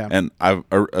 Yeah. And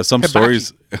some Hibachi.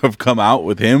 stories have come out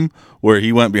with him where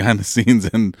he went behind the scenes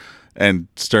and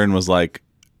Stern was like,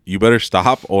 "You better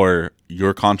stop, or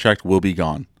your contract will be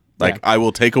gone. Like, I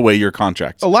will take away your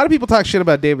contract." A lot of people talk shit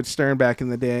about David Stern back in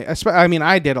the day. I mean,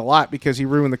 I did a lot because he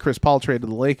ruined the Chris Paul trade to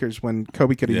the Lakers when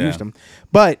Kobe could have Yeah. used him.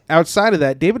 But outside of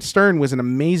that, David Stern was an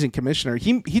amazing commissioner.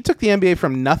 He took the NBA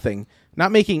from nothing,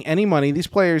 not making any money. These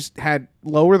players had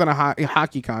lower than a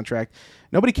hockey contract.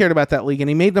 Nobody cared about that league, and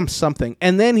he made them something.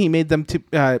 And then he made them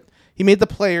he made the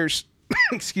players,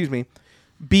 excuse me,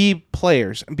 be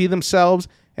players, be themselves,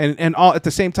 and all at the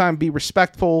same time be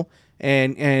respectful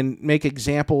and make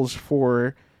examples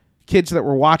for kids that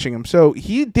were watching him. So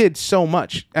he did so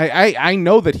much. I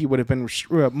know that he would have been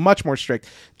much more strict.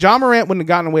 John Morant wouldn't have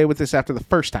gotten away with this after the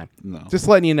first time. No. Just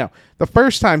letting you know. The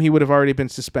first time he would have already been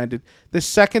suspended. The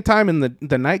second time in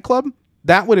the nightclub,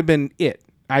 that would have been it.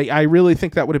 I really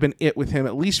think that would have been it with him,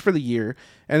 at least for the year.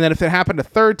 And then if it happened a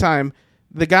third time,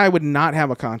 the guy would not have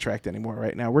a contract anymore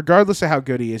right now. Regardless of how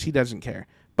good he is, he doesn't care.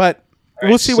 But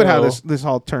we'll see how this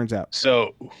all turns out.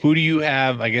 So who do you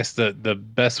have? I guess the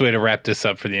best way to wrap this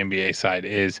up for the NBA side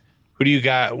is, who do you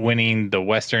got winning the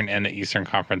Western and the Eastern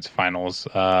Conference Finals?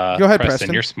 Go ahead,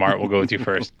 Preston. You're smart. We'll go with you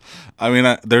first. I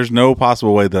mean, there's no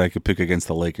possible way that I could pick against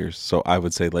the Lakers, so I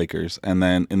would say Lakers. And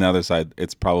then in the other side,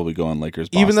 it's probably going Lakers.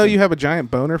 Boston. Even though you have a giant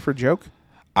boner for Joke,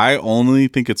 I only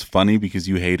think it's funny because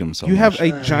you hate him so you much.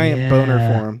 have a giant boner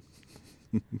for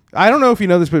him. I don't know if you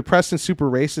know this, but Preston's super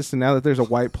racist, and now that there's a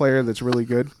white player that's really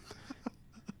good,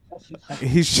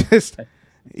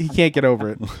 he can't get over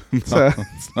it. So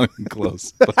It's not even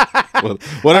close. But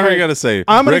whatever you got to say.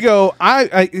 I'm gonna Rick, go.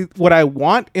 What I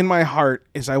want in my heart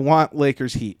is I want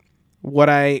Lakers Heat. What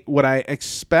I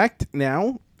expect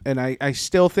now, and I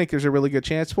still think there's a really good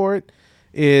chance for it,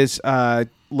 is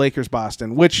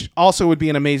Lakers-Boston, which also would be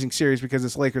an amazing series because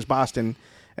it's Lakers-Boston.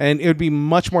 And it would be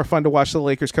much more fun to watch the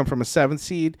Lakers come from a 7th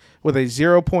seed with a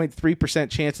 0.3%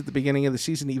 chance at the beginning of the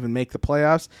season to even make the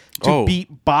playoffs to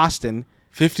beat Boston.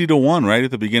 50-1, right at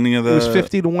the beginning of the. It was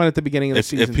 50-1 at the beginning of the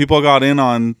season. If people got in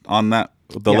on that,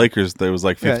 the Lakers, there was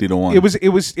like 50-1. It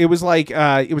was like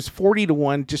it was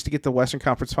 40-1 just to get the Western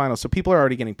Conference Finals. So people are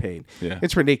already getting paid. Yeah.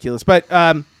 It's ridiculous, but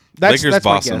that's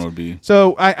Boston would be.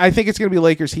 So I think it's going to be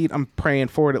Lakers Heat. I'm praying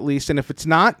for it at least, and if it's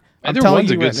not, either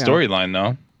one's a good storyline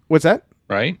though. What's that?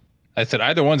 Right? I said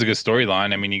either one's a good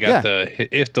storyline. I mean, you got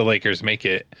if the Lakers make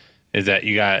it, is that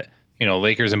you got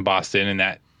Lakers in Boston and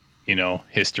that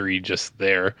history just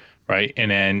there, right?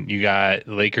 And then you got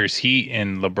Lakers Heat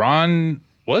and LeBron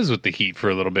was with the Heat for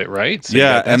a little bit, right? So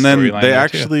and then they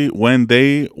actually when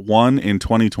they won in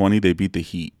 2020, they beat the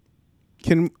Heat.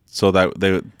 So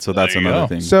that's another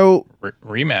thing. So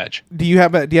rematch. Do you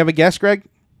have a guess, Greg?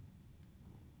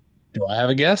 Do I have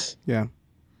a guess? Yeah.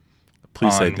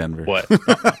 Please say Denver. What?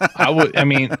 I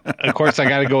mean, of course, I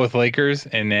got to go with Lakers,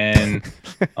 and then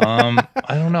I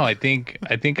don't know. I think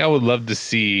I would love to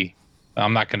see.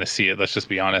 I'm not going to see it. Let's just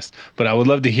be honest. But I would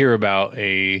love to hear about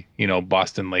a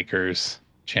Boston Lakers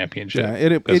championship. Yeah,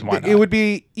 it would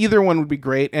be either one would be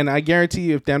great, and I guarantee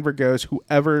you, if Denver goes,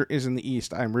 whoever is in the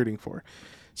East, I'm rooting for.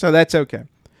 So that's okay.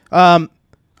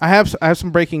 I have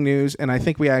some breaking news, and I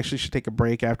think we actually should take a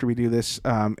break after we do this,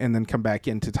 and then come back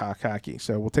in to talk hockey.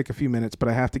 So we'll take a few minutes, but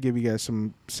I have to give you guys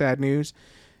some sad news.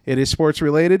 It is sports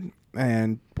related,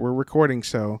 and we're recording.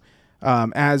 So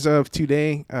as of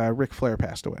today, Ric Flair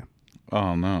passed away.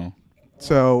 Oh no!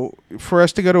 So for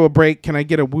us to go to a break, can I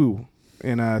get a woo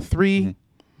in 3,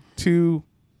 2,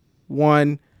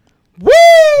 1, woo!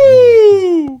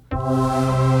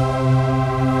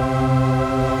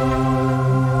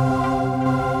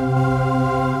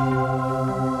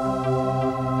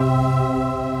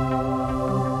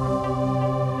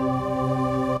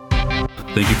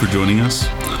 Thank you for joining us.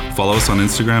 Follow us on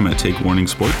Instagram at Take Warning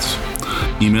Sports.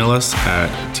 Email us at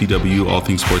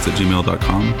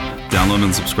twallthingsports@gmail.com. Download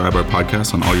and subscribe our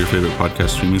podcast on all your favorite podcast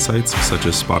streaming sites, such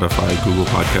as Spotify, Google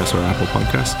Podcasts, or Apple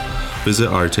Podcasts. Visit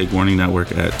our Take Warning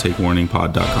network at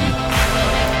takewarningpod.com.